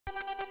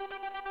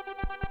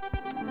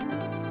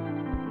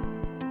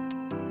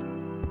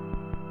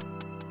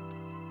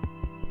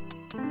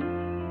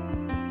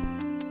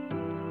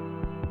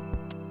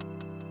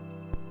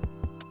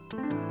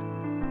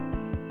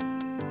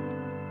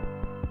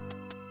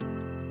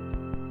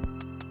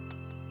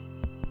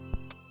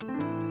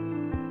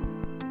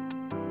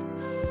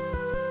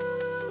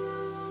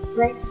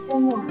喂，周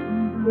末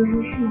有什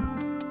么事吗？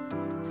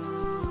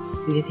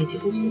今天天气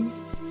不错，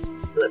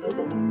出来走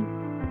走吧。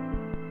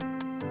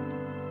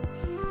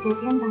改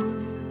天吧，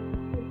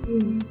最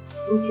近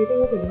我觉得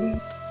有点累。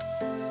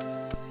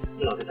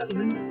你老在家里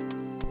闷着，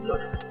要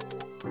点好自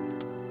我。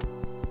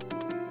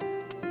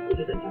我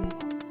就在家里吧。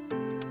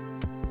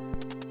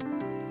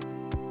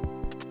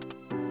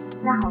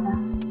那好的，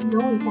你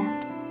等我一下。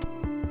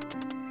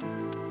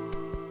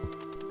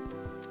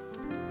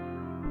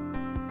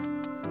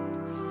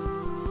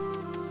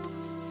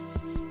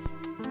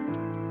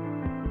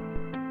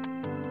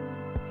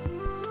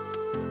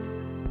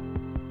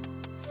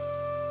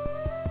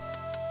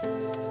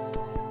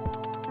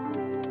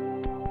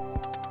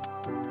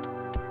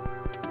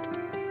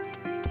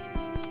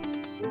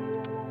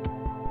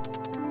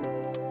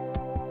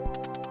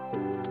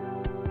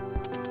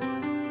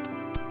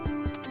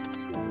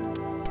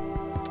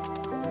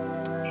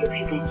是不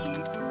是感觉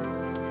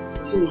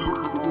心里还有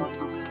好多东西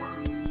放不下？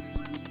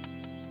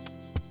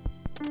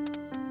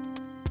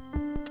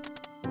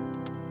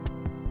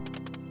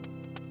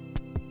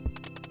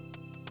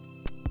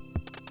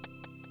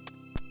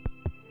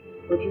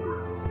我知道，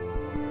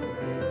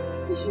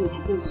你心里还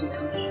惦记着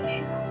同学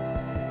是吧？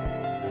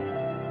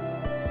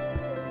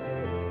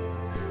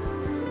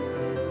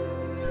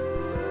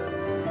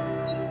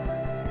姐，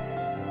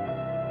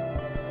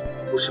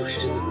我是不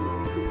是真的那么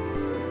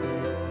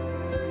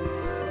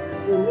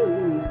有没有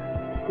用呢？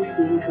不是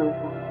别人说了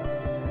算，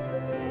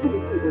你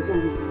自己都这样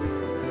认为，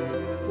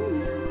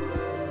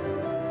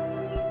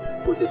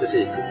我觉得这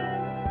一次走，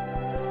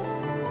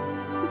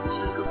自己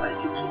像一个败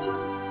军之将，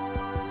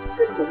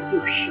根本就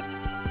是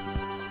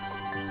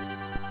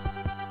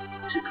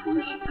出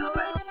于寻大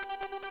败。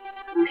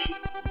不是，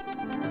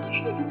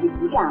是你自己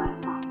不战而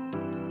败。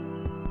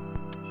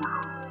小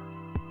浩，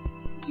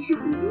其实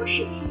很多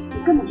事情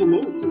你根本就没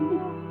有尽力。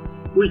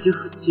我已经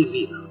很尽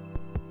力了，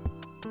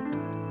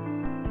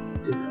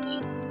真的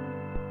尽力。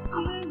好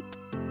了，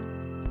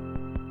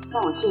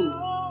那我建议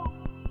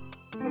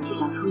再去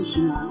找出一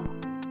群男人，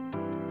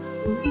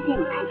你们之间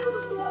有太多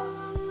的火。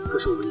可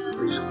是我们已经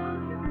分手了，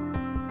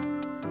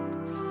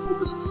我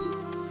不想再见。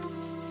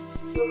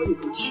如果你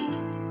不去，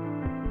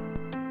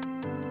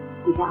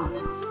你在澳洲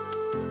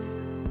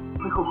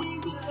会后悔一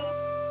辈子。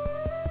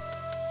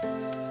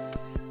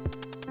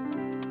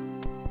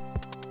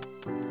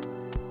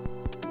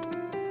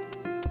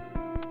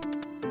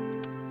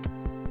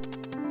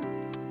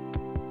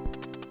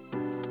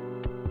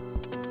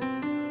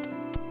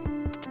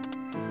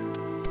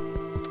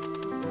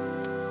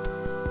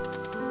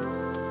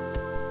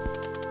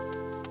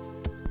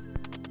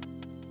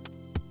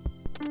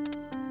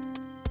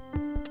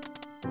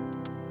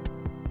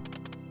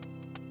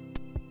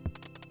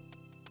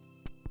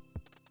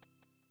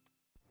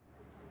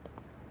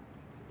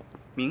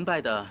明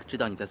白的知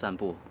道你在散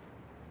步，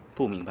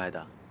不明白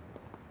的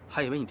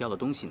还以为你掉了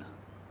东西呢。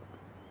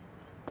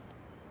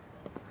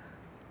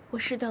我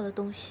是掉了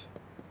东西，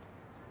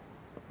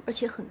而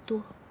且很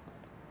多。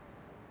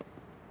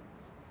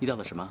你掉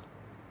了什么？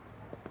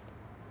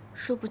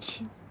说不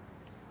清，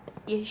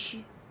也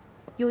许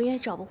永远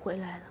找不回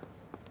来了。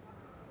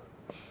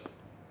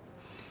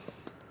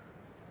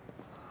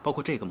包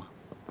括这个吗？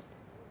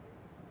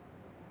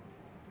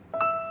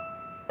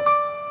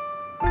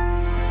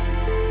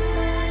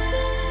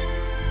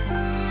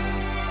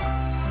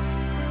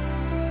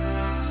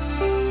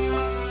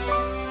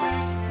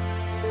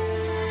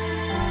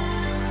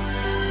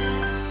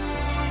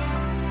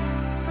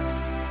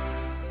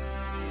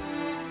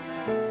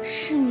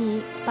是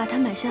你把它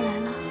买下来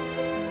了？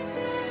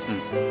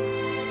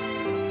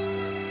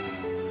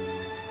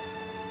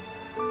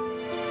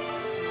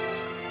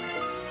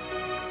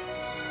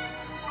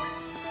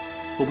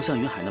我不像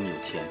云海那么有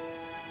钱，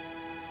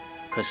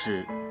可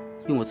是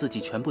用我自己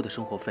全部的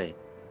生活费，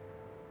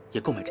也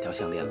购买这条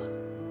项链了。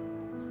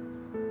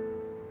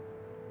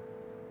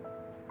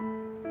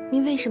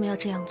您为什么要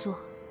这样做？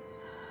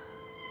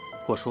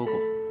我说过，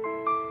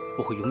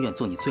我会永远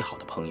做你最好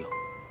的朋友，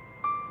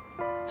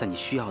在你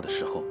需要的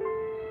时候，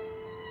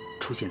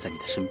出现在你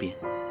的身边。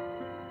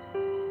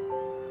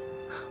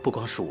不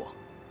光是我，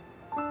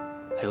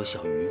还有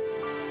小鱼、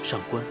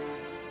上官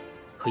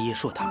和叶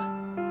硕他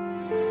们。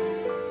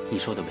你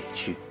受的委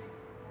屈，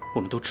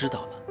我们都知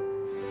道了。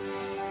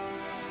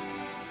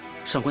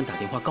上官打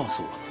电话告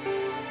诉我了，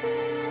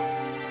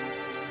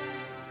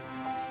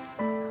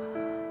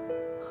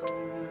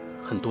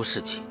很多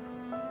事情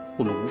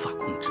我们无法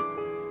控制，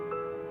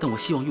但我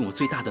希望用我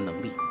最大的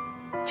能力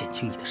减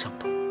轻你的伤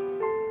痛。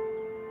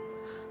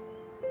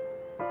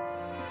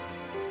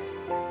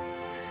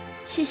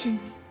谢谢你，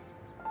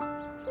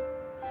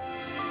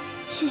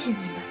谢谢你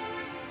们。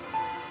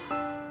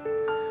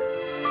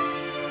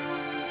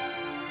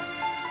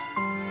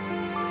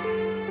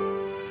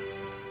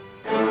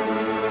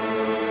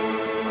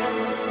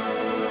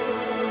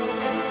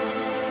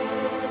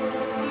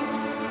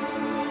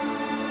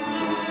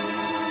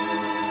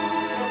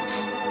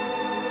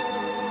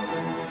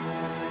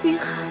云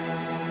海，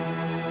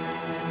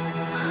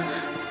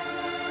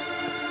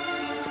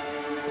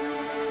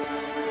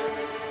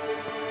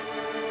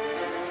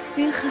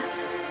云海，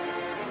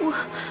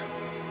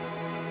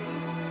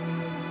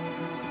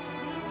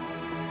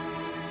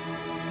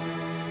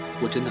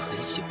我真的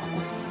很喜欢过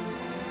你。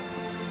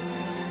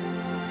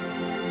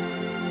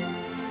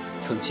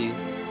曾经，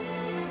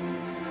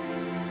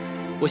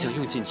我想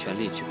用尽全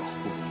力去保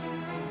护你，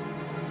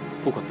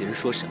不管别人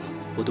说什么，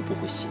我都不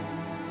会信。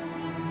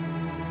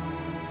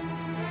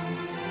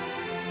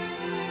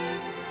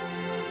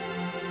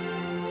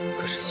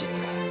可是现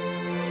在，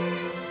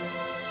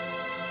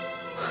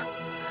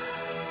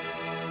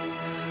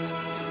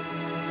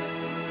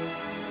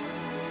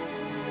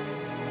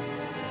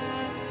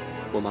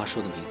我妈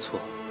说的没错。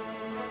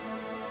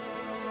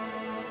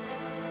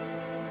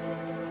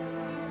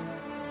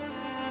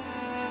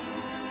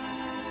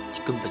你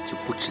根本就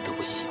不值得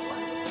我喜欢。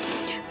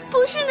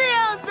不是那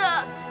样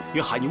的。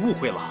云海，你误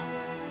会了。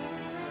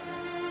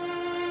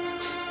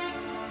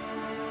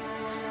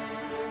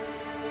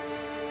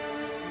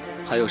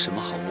还有什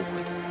么好误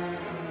会的？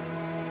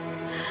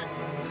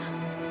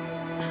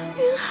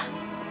云海，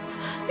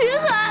云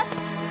海。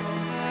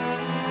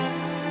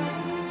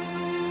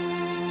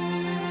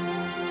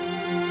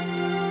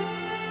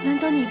难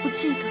道你不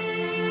记得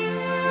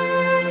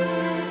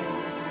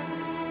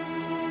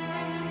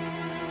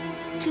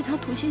这条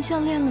土星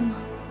项链了吗？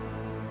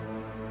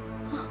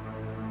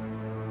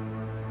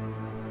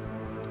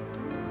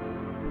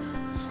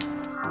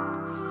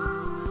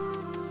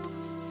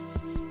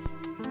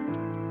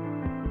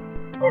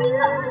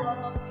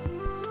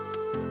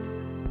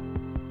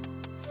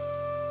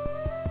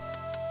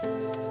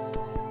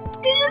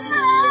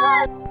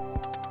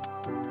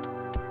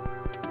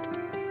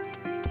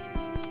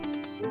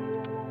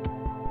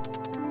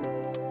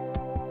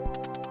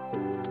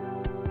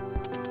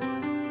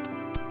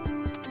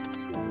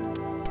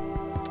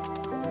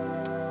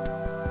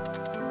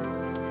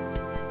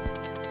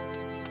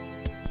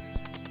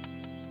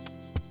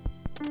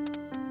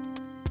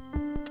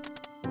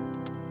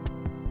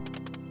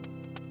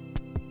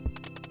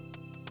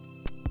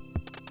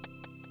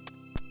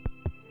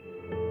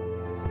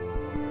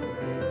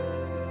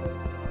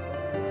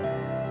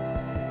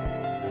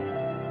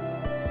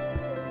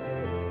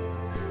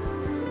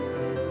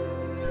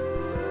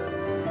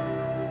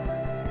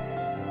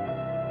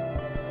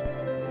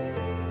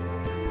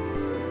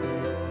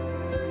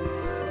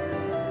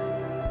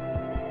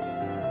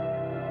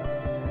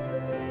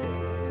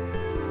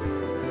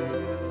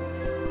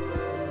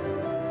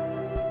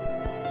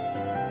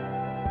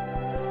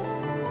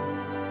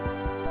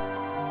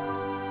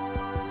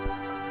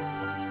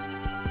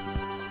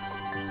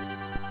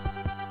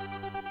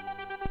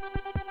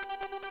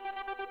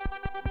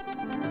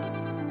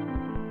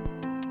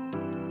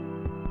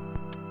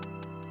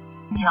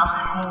小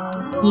海，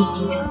你已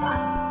经长大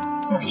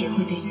了，要学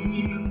会对自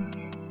己负责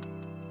任。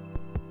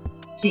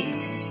这一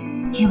次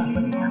千万不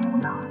能再胡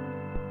闹了，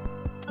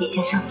别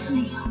像上次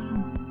那样，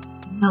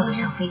到了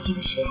上飞机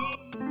的时候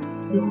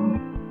又后悔。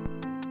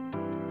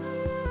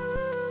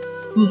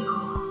你以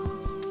后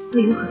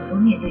会有很多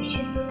面对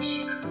选择的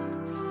时刻，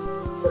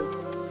所以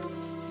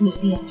你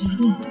一定要尽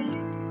另一个人。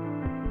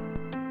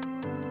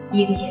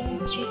一个简单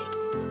的决定，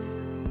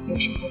有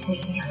时候会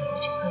影响你的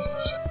整个人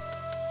生。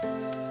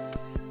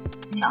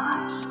小海，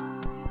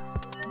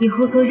以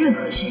后做任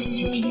何事情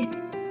之前，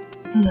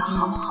都要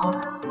好好的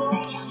再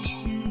想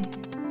想。